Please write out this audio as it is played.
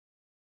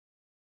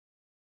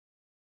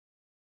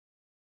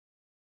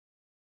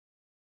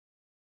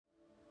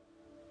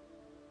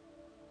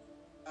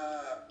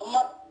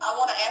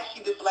ask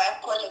you this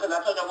last question because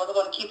I told you I wasn't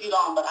going to keep you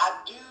long, but I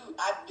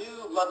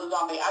do, Mother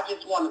Zombie, I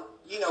just want to,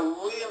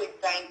 really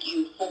thank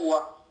you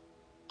for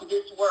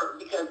this work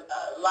because,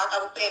 like I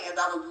was saying, as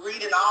I was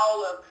reading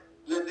all of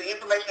the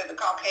information that the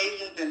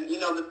Caucasians and,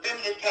 the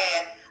feminists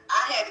had,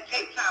 I had to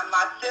take time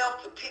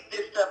myself to pick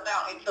this stuff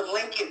out and to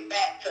link it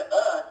back to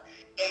us.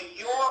 And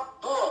your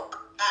book,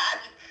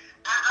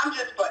 I'm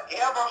just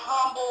forever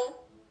humbled.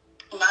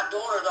 My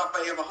daughters are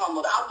forever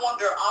humbled. I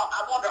wonder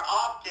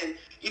often,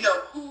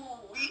 who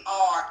we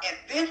are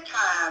at this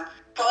time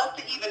for us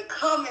to even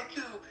come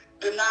into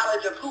the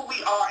knowledge of who we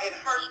are in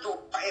her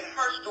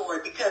story,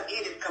 because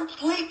it is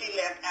completely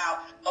left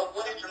out of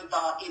Western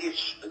thought. It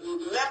is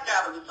left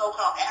out of the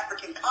so-called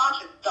African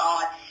conscious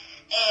thought.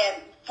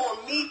 And for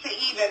me to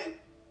even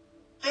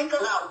think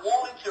about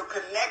wanting to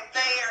connect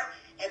there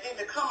and then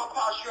to come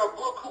across your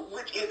book,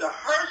 which is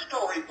her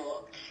story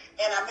book.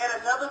 And I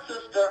met another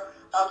sister,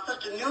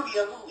 Sister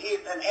Nubia, who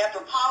is an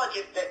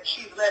anthropologist that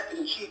she's left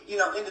and she's, in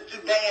the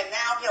Sudan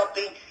now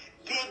helping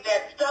dig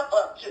that stuff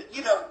up to,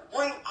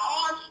 bring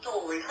our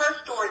story,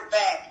 her story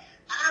back.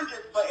 I'm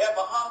just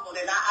forever humbled.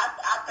 And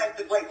I thank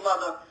the Great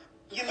Mother,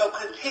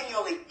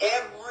 continually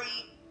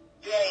every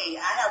day.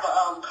 I have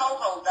a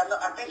co-host.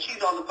 I think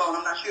she's on the phone.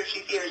 I'm not sure if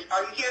she's here.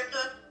 Are you here,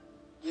 sis?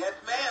 Yes,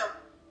 ma'am.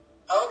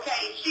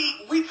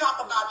 Okay, we talk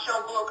about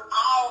your book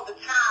all the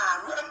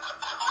time.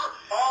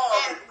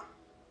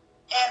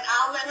 And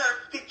I'll let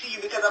her speak to you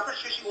because I'm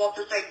pretty sure she wants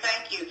to say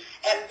thank you.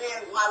 And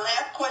then my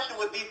last question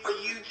would be for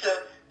you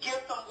to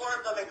give some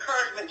words of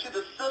encouragement to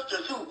the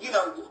sisters who,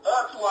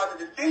 us who are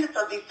the descendants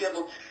of these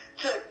Sibyls,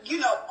 to,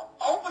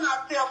 open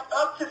ourselves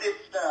up to this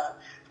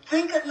stuff.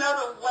 Think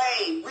another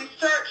way.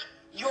 Research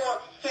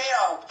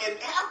yourself and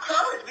have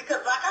courage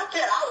because, like I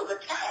said, I was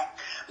attacked.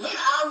 But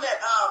I'll let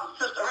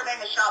sister, her name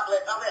is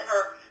Shoplift, I'll let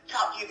her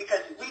talk to you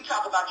because we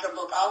talk about your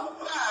book all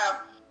the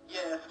time.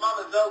 Yes,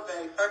 Mama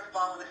ZOGBE, first of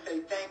all, I want to say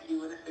thank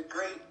you, and it's a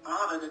great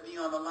honor to be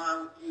on the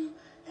line with you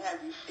and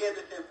have you share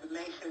this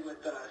information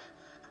with us.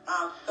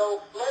 I'm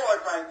so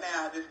floored right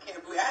now. I just can't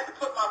believe. I had to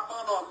put my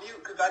phone on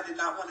mute because I did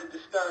not want to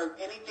disturb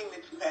anything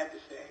that you had to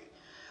say.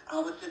 I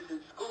was just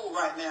in school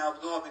right now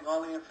absorbing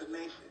all the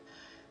information.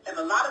 And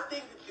a lot of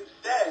things that you've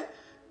said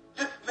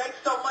just makes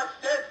so much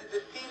sense. It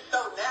just seems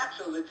so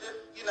natural. It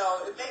just,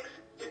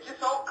 it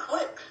just all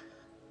clicks.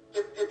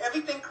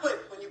 Everything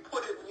clicks when you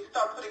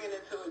start putting it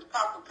into its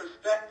proper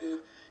perspective.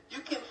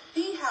 You can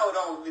see how it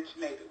all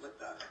originated with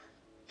us.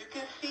 You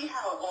can see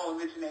how it all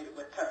originated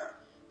with her.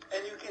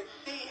 And you can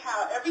see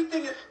how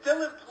everything is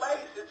still in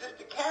place. It's just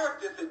the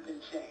characters have been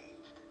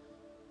changed.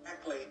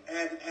 Exactly.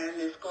 And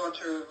it's going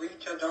to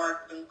reach a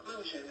dark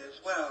conclusion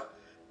as well.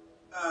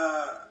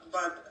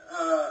 But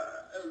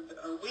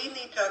we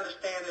need to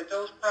understand that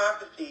those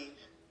prophecies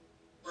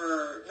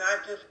were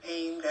not just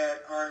aimed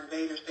at our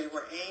invaders. They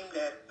were aimed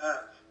at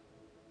us.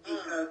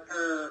 Because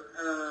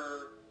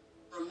her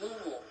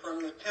removal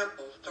from the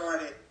temple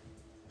started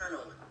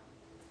internally.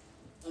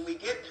 When we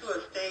get to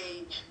a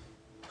stage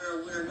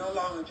where we're no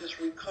longer just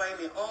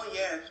reclaiming, oh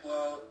yes,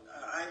 well,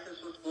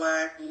 Isis was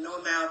black. We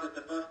know now that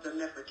the bust of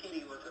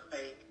Nefertiti was a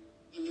fake.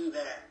 We knew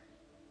that.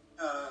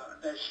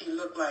 That she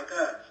looked like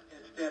us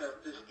instead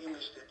of this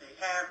image that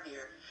they have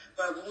here.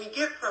 But when we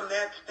get from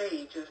that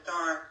stage and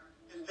start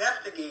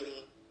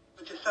investigating,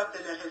 which is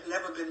something that has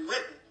never been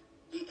written,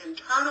 the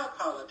internal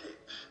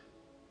politics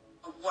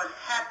of what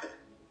happened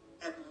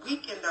that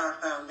weakened our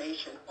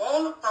foundation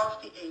all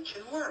across the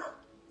ancient world,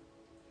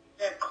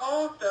 that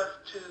caused us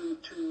to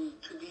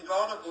be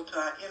vulnerable to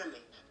our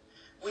enemies.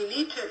 We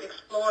need to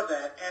explore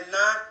that and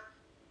not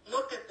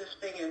look at this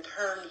thing in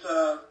terms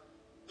of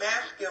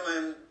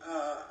masculine,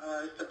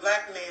 it's the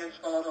black man's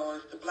fault or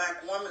it's the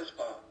black woman's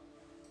fault.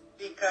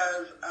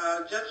 Because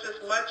just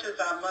as much as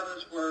our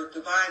mothers were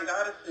divine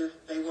goddesses,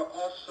 they were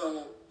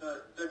also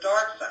the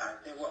dark side.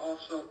 They were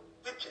also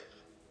witches.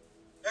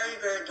 Very,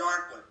 very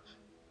dark ones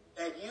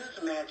that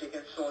used magic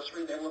and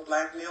sorcery. They were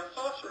black male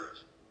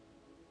sorcerers.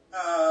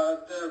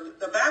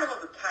 The Battle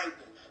of the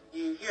Titans,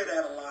 you hear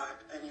that a lot,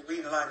 and you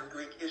read a lot in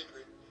Greek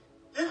history.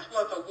 This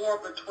was a war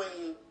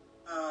between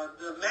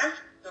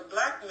the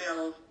black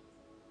males,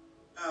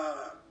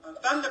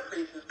 thunder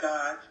priestess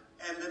gods,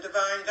 and the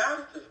divine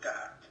goddesses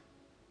gods.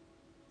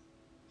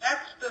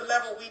 That's the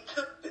level we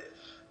took this.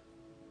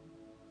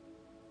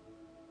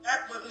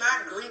 That was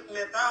not Greek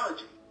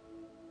mythology.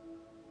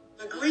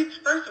 The Greeks,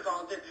 first of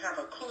all, didn't have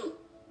a clue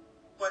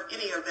what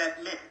any of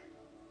that meant.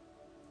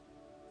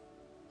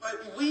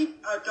 But we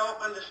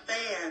don't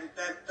understand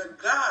that the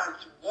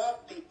gods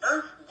walked the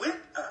earth with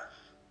us.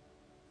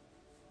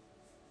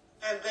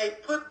 And they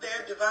put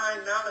their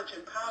divine knowledge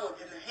and power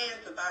in the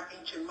hands of our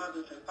ancient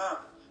mothers and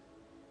fathers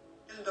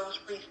in those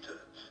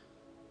priesthoods.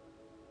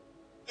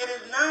 It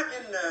is not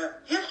in the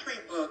history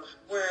books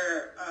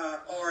where,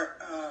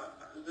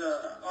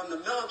 on the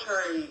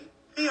military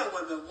field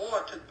where the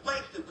war took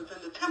place. It was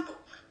in the temples.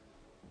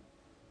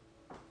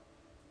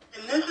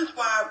 And this is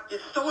why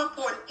it's so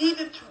important,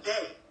 even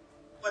today,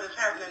 what is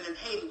happening in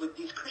Haiti with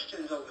these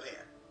Christians over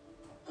there,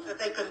 that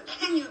they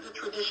continue the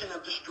tradition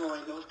of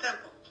destroying those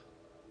temples.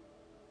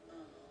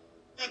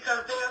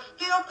 Because they are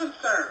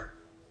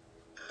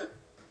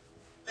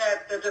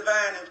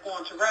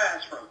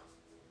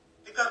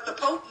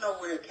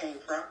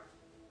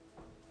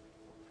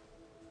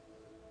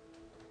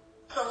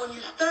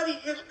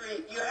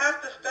history, you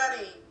have to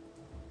study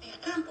these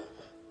temples.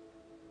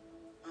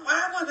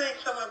 Why were they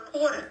so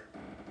important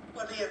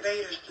for the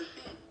invaders to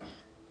see?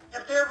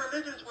 If their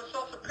religions were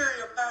so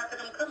superior prior to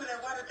them coming in,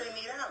 why did they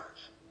need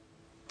ours?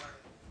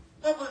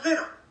 What was in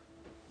them?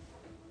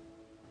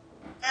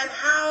 And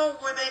how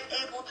were they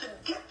able to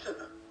get to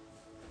them?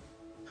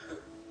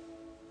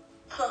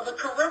 So the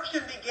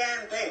corruption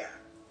began there.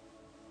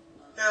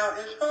 Now,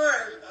 as far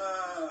as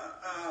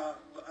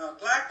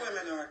black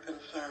women are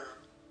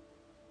concerned,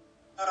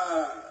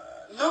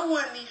 no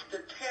one needs to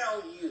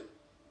tell you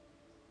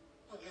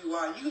who you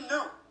are. You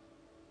know.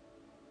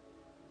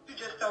 You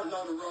just don't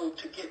know the road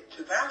to get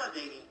to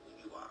validating who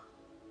you are.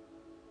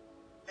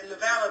 And the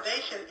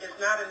validation is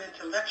not an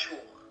intellectual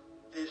one.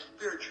 It is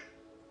spiritual.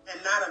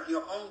 And not of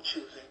your own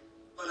choosing,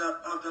 but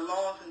of the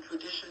laws and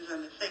traditions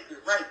and the sacred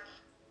rights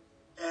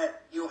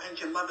that your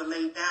ancient mother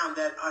laid down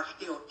that are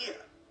still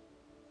here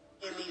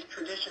in these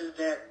traditions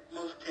that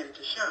most tend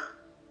to shun.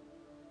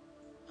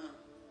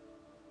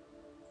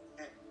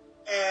 Okay.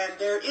 And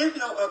there is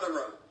no other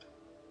road.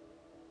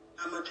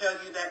 I'm going to tell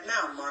you that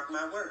now, mark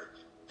my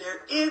words.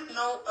 There is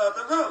no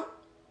other road.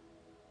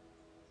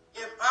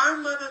 If our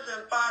mothers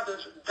and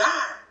fathers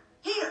died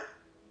here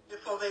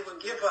before they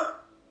would give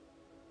up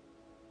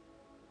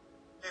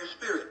their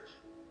spirits,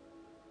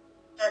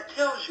 that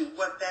tells you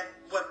what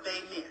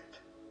they meant,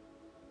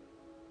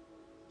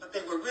 what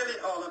they were really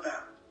all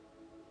about.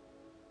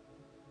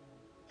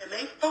 And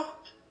they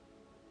fought to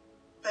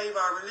save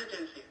our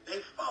religions here.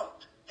 They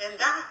fought and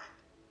died.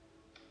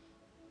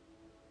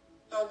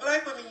 So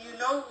black women, you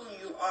know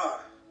who you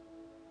are.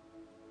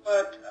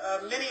 But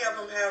many of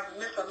them have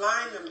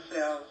misaligned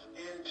themselves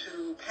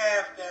into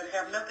paths that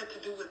have nothing to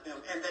do with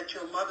them, and that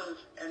your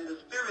mothers and the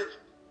spirits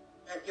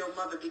that your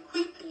mother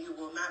bequeathed to you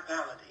will not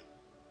validate.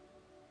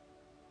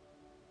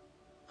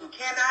 You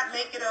cannot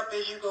make it up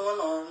as you go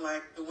along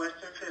like the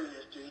Western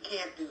feminists do. You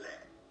can't do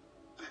that.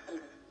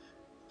 You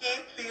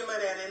can't feel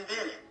it and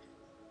invent it.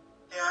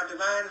 There are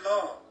divine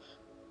laws.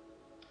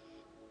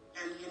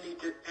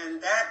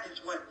 And that is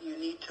what you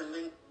need to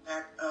link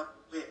back up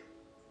with.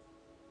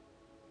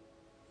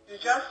 You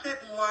just sit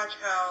and watch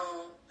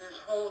how this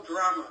whole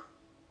drama,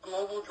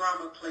 global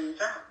drama, plays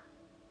out.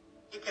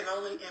 It can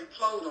only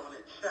implode on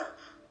itself.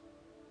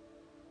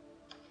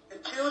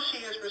 Until she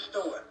is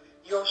restored,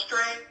 your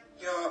strength,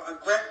 your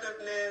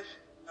aggressiveness,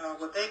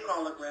 what they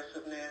call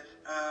aggressiveness,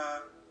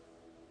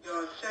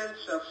 your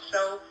sense of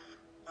self,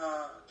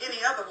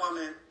 any other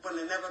woman would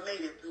have never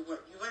made it through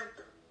what you went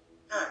through.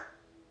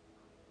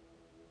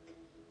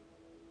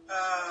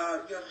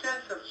 Your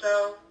sense of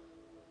self,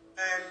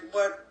 and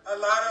what a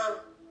lot of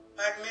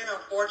black men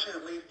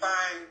unfortunately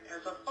find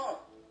as a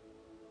fault,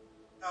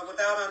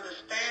 without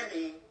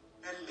understanding,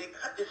 and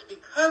it's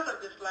because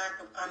of this lack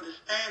of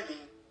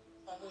understanding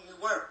on who you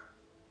were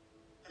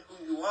and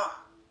who you are,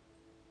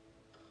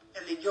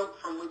 and the yoke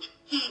from which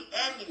he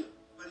and you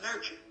were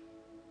nurtured.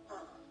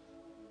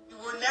 You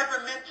were never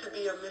meant to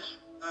be a Miss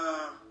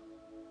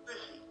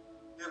Prissy,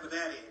 whatever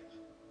that is.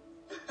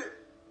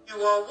 You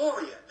were a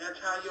warrior. That's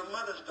how your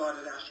mother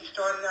started out. She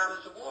started out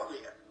as a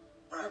warrior.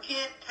 Right. You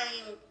can't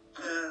tame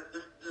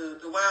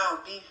the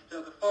wild beasts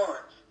of the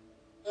forest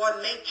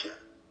or nature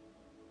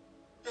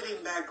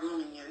sitting back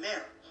grooming your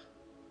nails.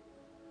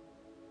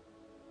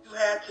 You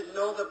had to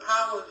know the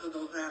powers of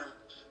those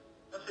animals,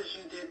 just as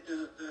you did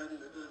the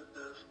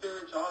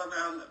spirits all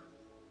around them.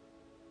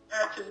 You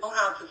had to know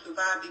how to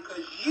survive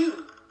because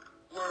you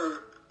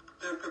were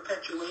the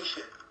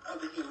perpetuation of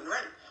the human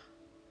race.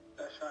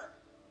 That's right.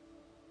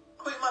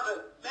 Queen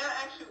Mother, may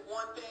I ask you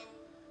one thing?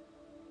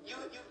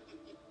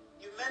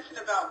 You mentioned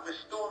about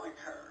restoring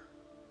her.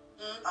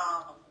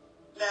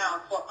 Mm-hmm.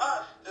 Now, for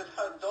us, as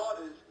her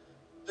daughters,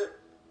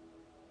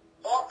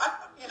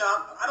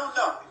 I don't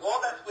know.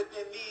 All that's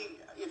within me,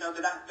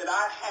 that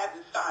I had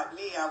inside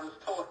me, I was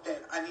taught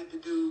that I need to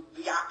do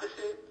the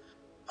opposite,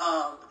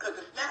 because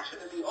it's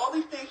natural to me. All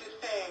these things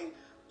you're saying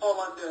fall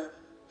under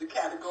the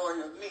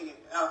category of me.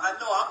 I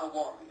know I'm a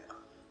warrior,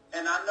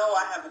 and I know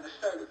I have an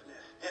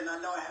assertiveness, and I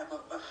know I have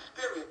a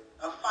spirit,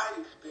 a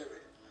fighting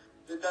spirit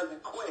that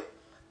doesn't quit.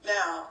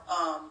 Now,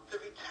 to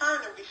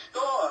return and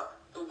restore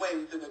the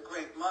ways of the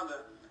Great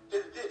Mother,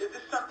 is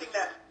this something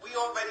that we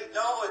already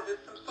know, or is this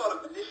some sort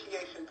of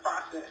initiation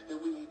process that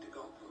we need to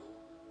go through?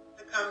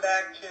 To come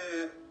back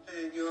to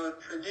your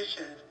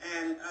traditions,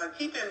 and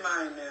keep in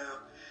mind now,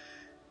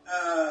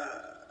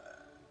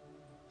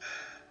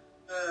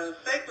 the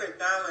sacred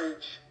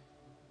knowledge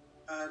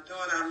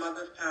during our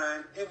mother's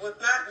time, it was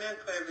not meant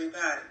for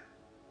everybody.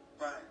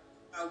 Right.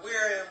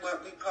 We're in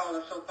what we call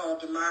a so-called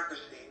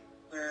democracy,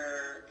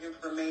 where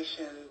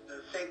information,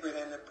 the sacred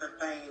and the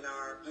profane,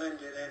 are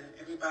blended, and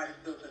everybody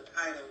feels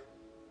entitled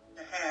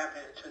to have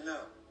and to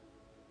know.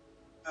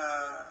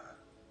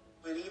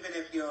 But even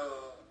if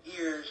your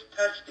ears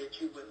touched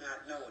it, you would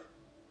not know it.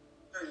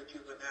 Heard it,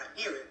 you would not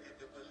hear it if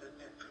it wasn't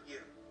meant for you.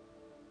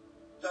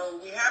 So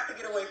we have to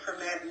get away from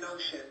that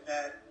notion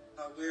that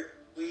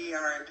we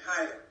are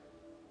entitled.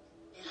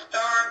 You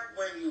start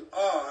where you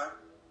are,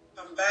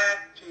 come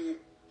back to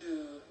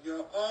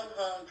your own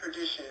home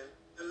tradition,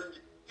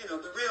 the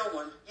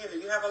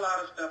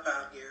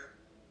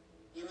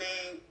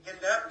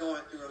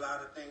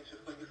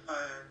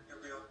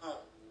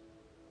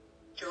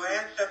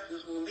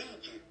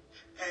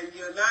and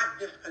you're not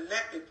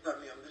disconnected from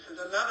them. This is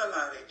another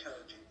lie they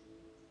told you.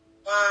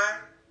 Why?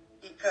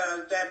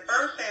 Because that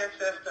first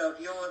ancestor of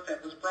yours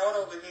that was brought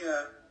over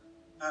here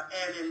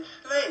and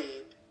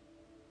enslaved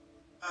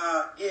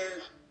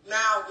is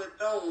now with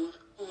those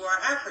who are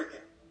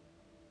African.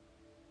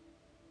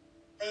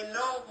 They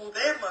know who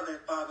their mother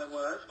and father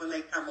was when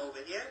they come over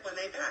here. When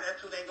they die,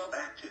 that's who they go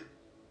back to.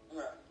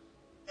 Right.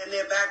 And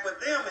they're back with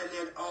them, and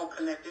they're all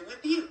connected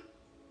with you.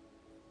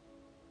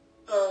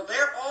 So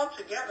they're all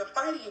together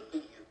fighting for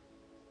you.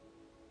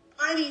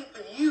 Fighting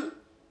for you to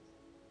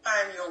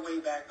find your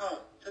way back home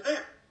to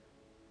them.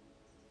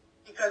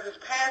 Because it's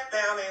passed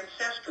down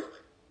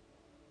ancestrally.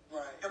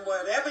 Right. And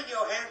whatever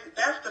your ancestors,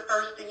 that's the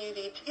first thing you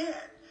need to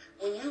get.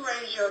 When you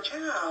raise your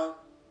child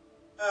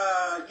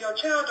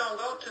don't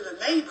go to the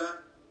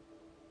neighbor,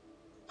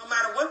 no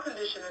matter what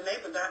condition the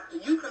neighbor got.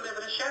 You can live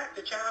in a shack,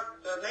 the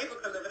neighbor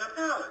can live in a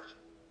palace.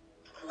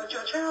 But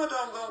your child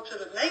don't go to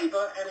the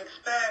neighbor and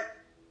expect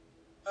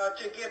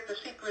to get the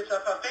secrets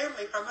of her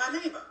family from her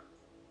neighbor.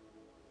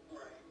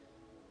 Right.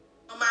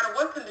 No matter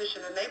what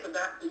condition the neighbor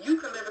got, you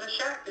can live in a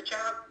shack, the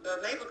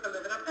neighbor can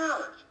live in a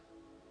palace.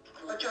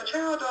 But your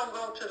child don't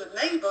go to the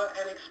neighbor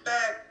and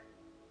expect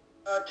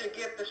to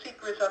get the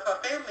secrets of her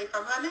family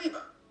from her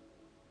neighbor.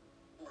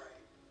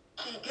 Right.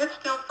 She gets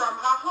them from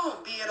her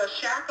home, be it a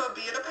shack or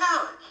be it a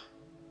palace.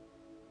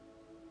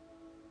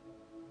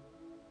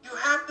 You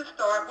have to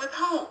start with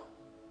home,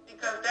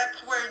 because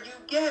that's where you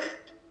get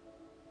it.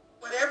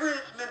 Whatever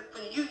is meant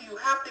for you, you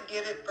have to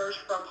get it first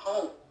from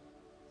home.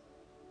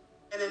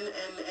 And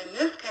in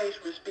this case,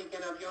 we're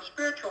speaking of your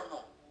spiritual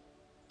home.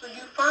 So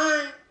you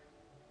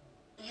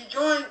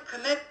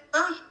connect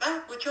first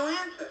back with your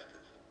ancestors.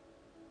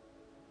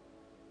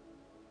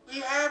 We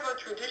have a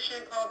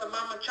tradition called the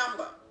Mama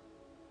Chamba.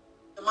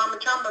 The Mama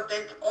Chamba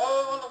dates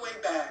all the way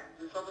back.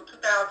 It's over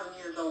 2,000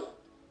 years old.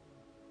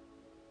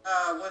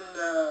 When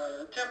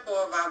the temple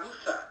of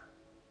Abusa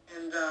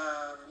in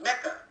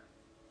Mecca,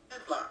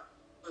 Islam,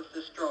 was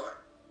destroyed.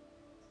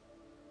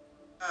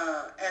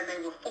 And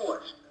they were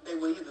forced. They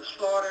were either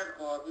slaughtered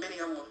or many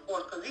of them were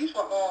forced. Because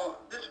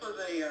this was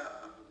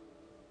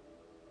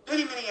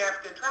many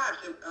African tribes,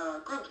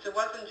 groups. It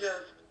wasn't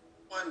just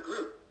one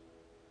group.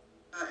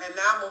 And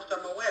now most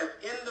of them are West.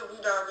 In the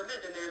Voodoo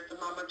religion, there's the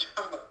Mama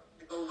Chamba.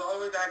 It goes all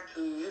the way back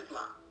to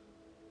Islam,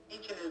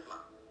 ancient Islam.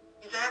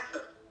 These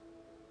ancestors.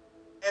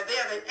 And they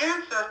are the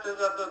ancestors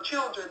of the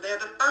children. They're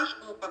the first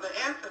group of the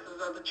ancestors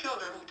of the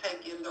children who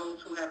take in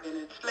those who have been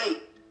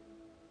enslaved.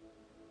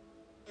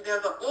 See,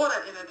 there's an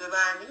order in the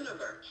divine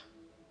universe.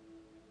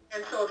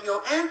 And so if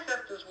your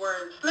ancestors were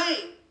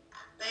enslaved,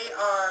 they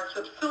are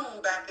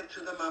subsumed back into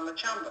the Mama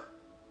Chamba.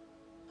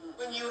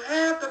 When you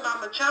have the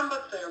Mama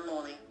Chamba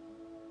ceremony,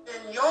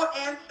 then your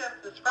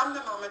ancestors from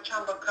the Mama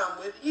Chamba come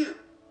with you.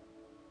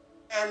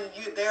 And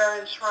they're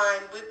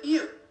enshrined with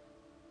you.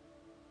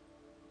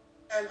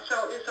 And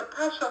so it's a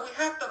process. So we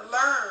have to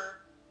learn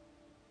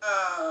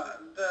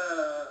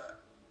the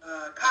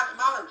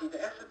cosmology,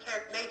 the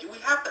esoteric nature. We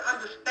have to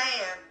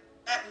understand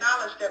that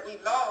knowledge that we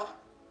lost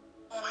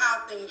on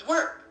how things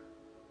work.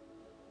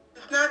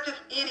 It's not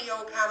just any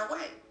old kind of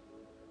way.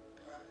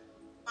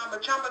 Mama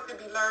Chamba can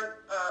be learned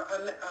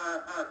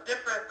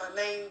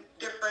named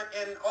different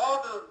in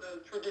all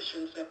the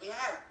traditions that we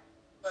have.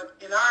 But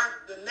in ours,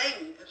 the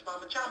name is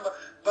Mama Chamba,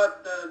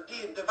 but the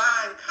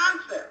divine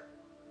concept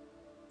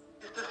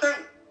is the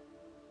same.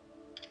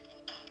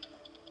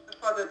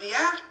 For the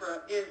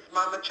diaspora is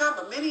Mama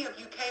Chamba. Many of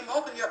you came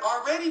over here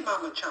already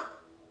Mama Chamba.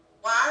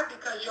 Why?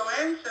 Because your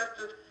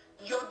ancestors,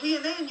 your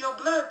DNA and your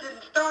blood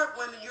didn't start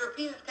when the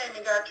Europeans came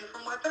and got you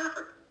from West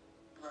Africa.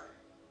 Right.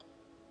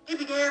 It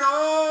began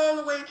all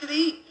the way to the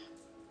east.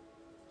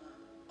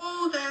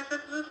 Those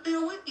ancestors are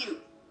still with you.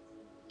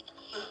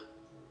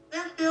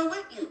 They're still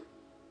with you.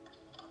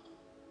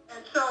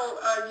 And so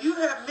you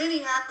have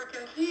many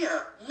Africans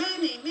here,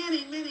 many,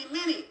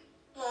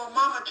 who are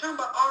Mama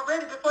Chamba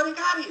already before they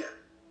got here.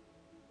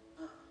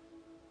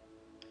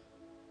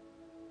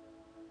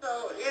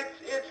 So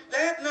it's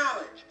that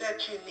knowledge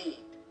that you need.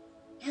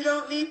 You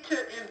don't need to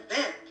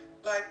invent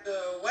like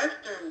the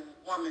Western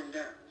woman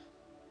does.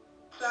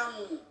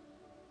 Some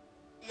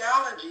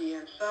theology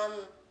and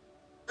some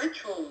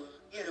rituals,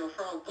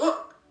 from a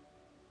book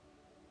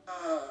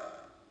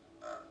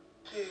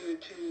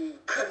to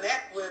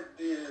connect with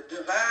the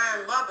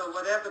divine mother,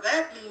 whatever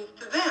that means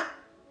to them.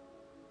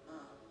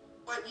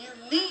 What you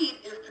need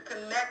is to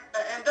connect,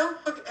 and don't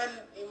forget, and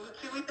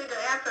see, we think of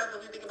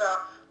ancestors, we think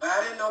about, well,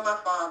 I didn't know my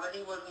father,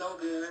 he was no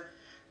good.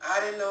 I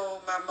didn't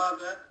know my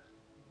mother,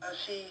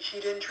 she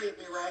didn't treat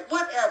me right,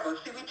 whatever.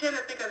 See, we tend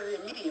to think of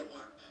the immediate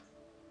ones.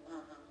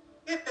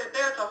 If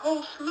there's a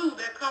whole slew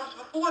that comes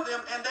before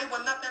them, and they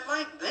were nothing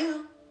like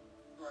them.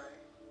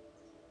 Right.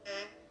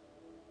 Okay?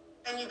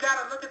 And you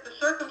got to look at the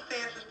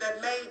circumstances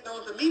that made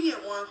those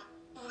immediate ones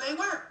who they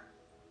were.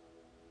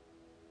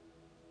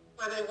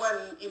 Where they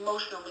wasn't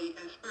emotionally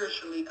and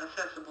spiritually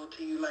accessible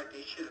to you like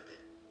they should have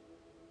been.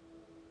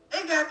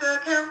 They got the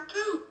account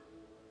too.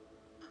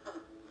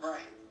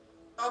 Right.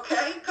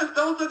 Okay? Because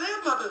those are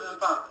their mothers and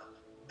fathers.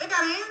 They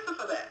got to answer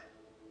for that.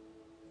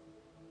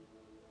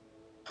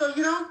 So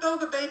you don't throw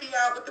the baby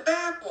out with the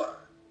bathwater.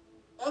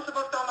 Most of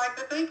us don't like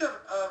to think of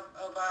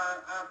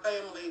our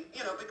family,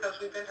 because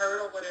we've been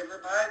hurt or whatever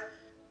by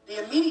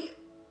the immediate.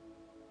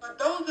 But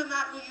those are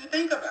not who you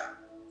think about.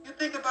 You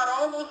think about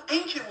all those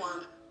ancient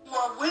ones who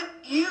are with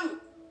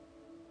you,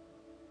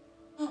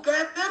 who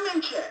got them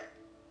in check.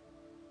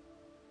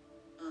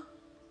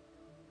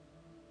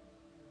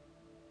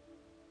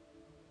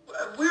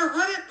 We're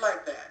rooted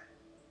like that,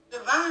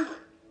 divinely.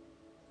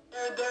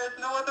 There's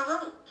no other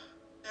roads.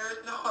 There is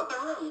no other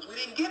roads. We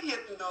didn't get here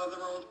through no other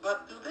roads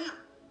but through them.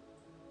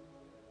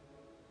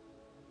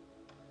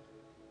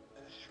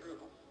 That's true.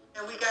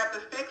 And we got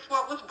to fix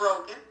what was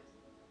broken.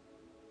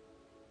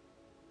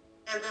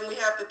 And then we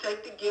have to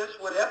take the gifts,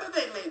 whatever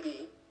they may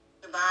be,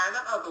 divine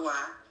or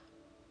otherwise,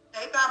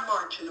 take our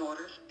marching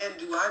orders and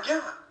do our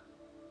job.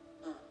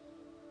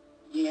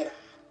 Yes.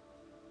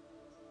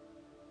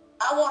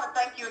 I want to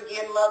thank you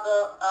again,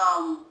 Mother,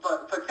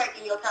 for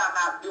taking your time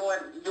out doing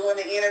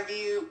the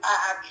interview.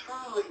 I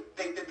truly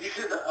think that this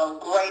is a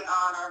great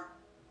honor,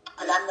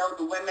 and I know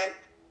the women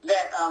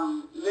that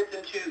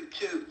listen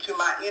to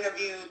my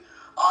interviews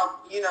are,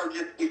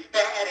 just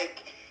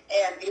ecstatic,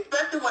 and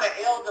especially when an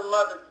elder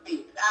mother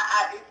speaks.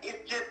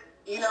 It's just,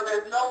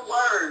 there's no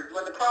words.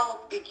 When the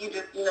crones speak, you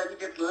just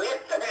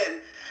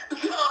listen.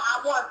 So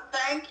I want to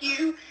thank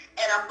you,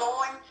 and I'm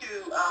going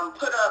to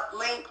put up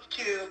links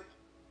to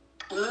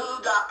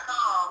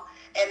Lulu.com,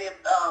 and if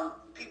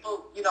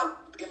people, in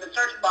the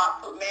search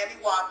box put Mami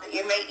Wata,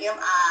 MAMIWATA,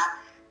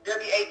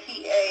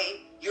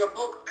 your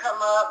books come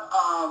up.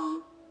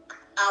 I'm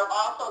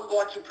also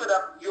going to put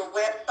up your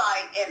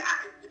website, and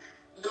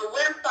the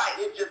website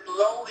is just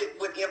loaded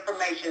with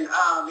information.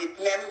 It's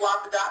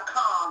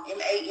MamiWata.com,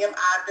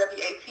 MAMIWATA,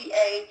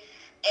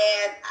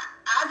 and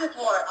I just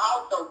want to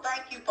also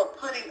thank you for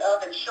putting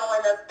up and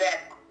showing us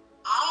that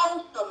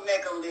awesome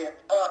megalith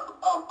of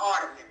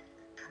Artemis.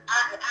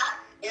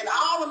 In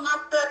all of my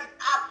studies,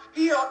 I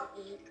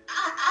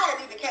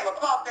hadn't even came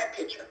across that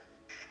picture.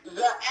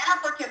 The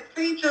African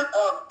features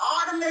of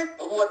Artemis,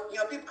 what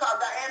people call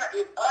Diana,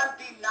 is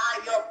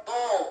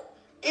undeniable.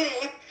 It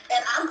is,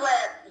 and I'm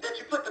glad that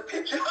you put the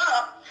picture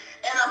up,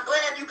 and I'm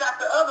glad you got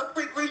the other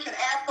pre-Grecian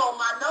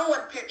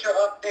Afro-Minoan picture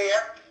up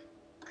there,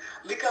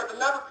 because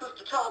another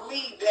sister told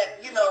me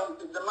that, the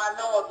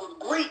Minoan was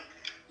Greek,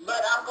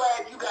 but I'm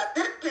glad you got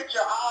this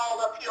picture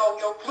all up here on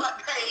your front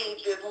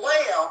page as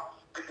well.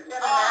 It's been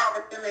an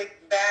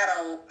academic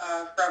battle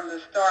from the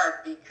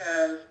start,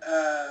 because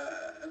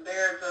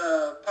there's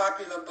a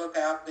popular book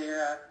out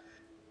there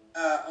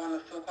on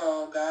the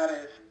so-called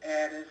goddess,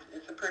 and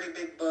it's a pretty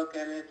big book,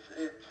 and it's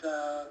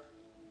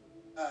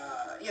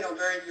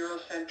very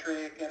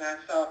Eurocentric, and I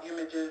saw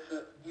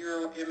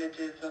Euro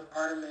images of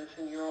Artemis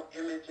and Euro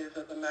images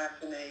of the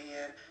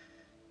Mycenae,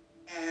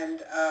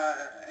 and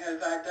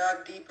as I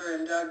dug deeper,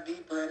 and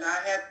I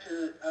had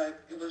to,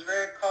 it was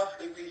very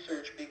costly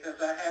research,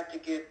 because I had to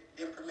get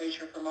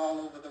information from all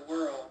over the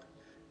world.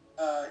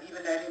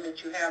 Even that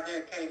image you have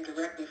there came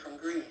directly from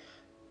Greece.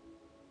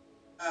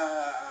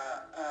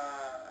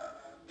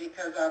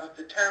 Because I was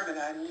determined,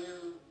 I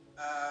knew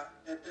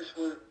that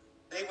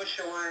they were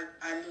showing,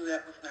 I knew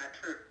that was not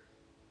true.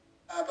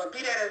 But be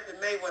that as it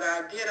may, what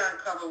I did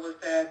uncover was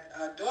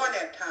that during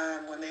that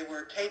time when they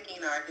were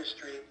taking our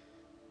history,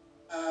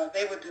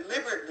 they would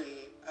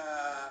deliberately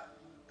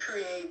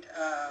create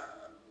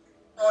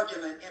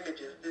fraudulent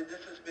images.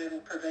 This has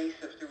been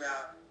pervasive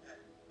throughout,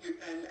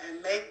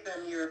 and make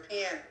them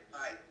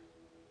European-like,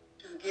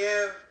 to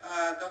give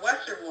the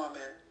Western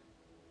woman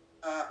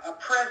a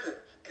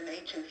presence in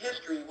ancient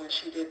history when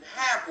she didn't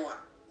have one.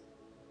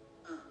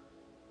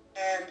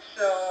 And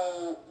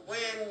so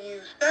when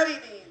you study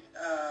these,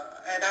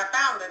 and I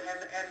found it,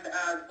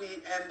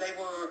 and they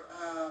were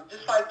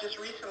just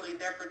recently,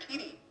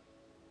 Nefertiti.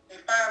 They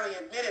finally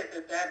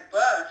admitted that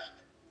bust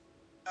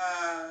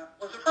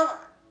was a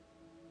fraud.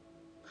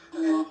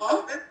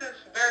 So this is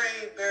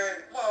very,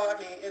 very, well, I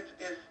mean,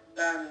 it's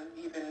done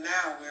even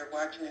now. We're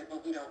watching it,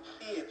 but we don't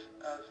see it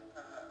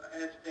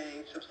as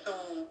they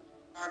subsume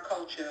our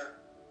culture,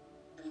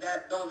 and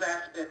that those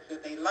aspects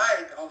that they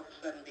like all of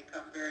a sudden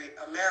become very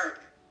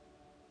American.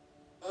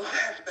 Those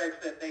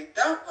aspects that they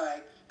don't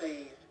like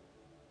stays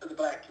to the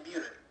black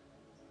community.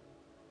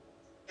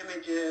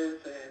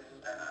 Images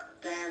and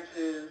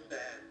dances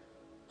and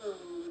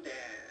food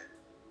and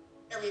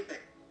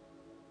everything.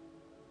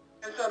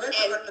 And so this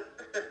is a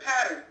consistent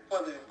pattern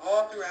for them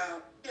all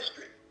throughout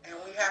history, and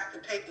we have to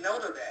take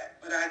note of that.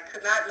 But I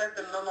could not let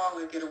them no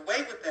longer get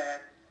away with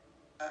that.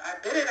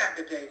 I've been in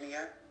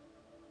academia.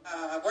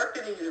 I worked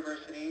in the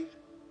universities,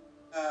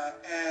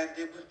 and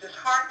it was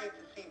disheartening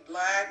to see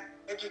black,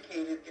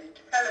 educated,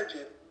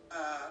 intelligent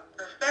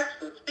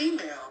professors,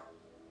 female,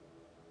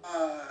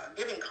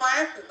 giving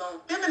classes on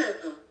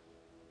feminism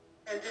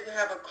and didn't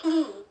have a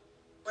clue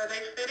where they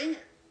fit in.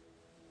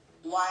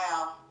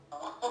 Wow.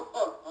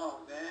 Oh,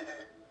 man.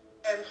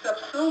 And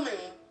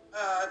subsuming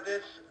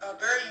this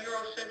very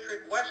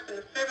Eurocentric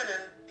Western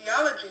feminine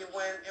theology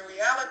when in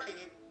reality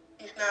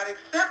he's not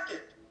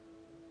accepted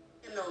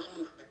in those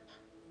movements,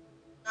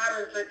 not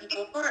as an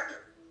equal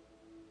partner.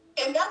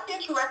 And that's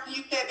interesting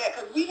you said that,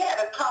 because we had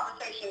a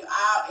conversation,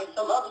 I and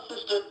some other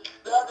sisters,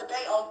 the other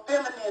day on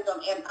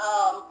feminism. And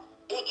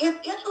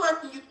it's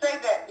interesting you say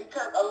that,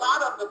 because a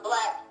lot of the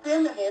black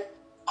feminists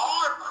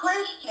are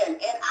Christian.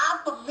 And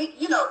for me,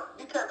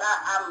 because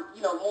I'm,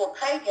 more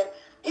pagan,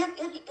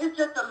 it's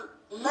just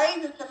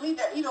amazing to me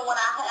that even when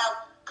I have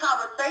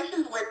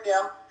conversations with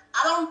them,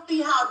 I don't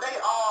see how they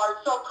are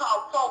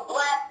so-called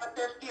pro-black, but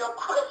they're still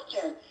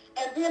Christian.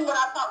 And then when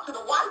I talk to the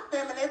white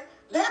feminists,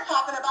 they're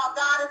talking about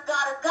God is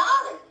God is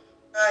God is.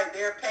 Right,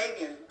 they're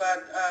pagan,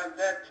 but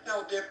that's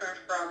no different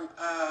from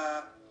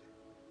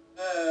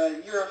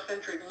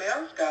Eurocentric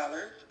male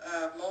scholars.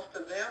 Most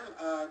of them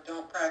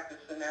don't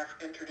practice an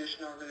African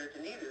traditional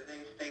religion either.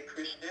 They stay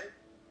Christian,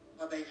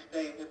 or they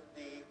stay with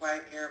the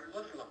white Arab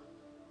Muslim,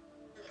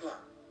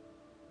 Islam.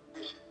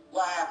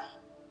 Wow.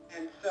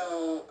 And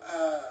so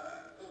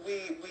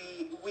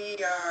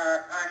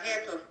our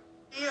heads are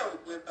filled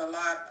with a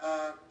lot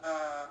of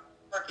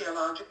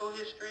archaeological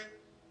history,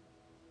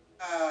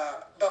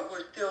 but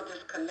we're still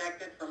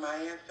disconnected from our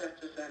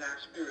ancestors and our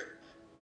spirit.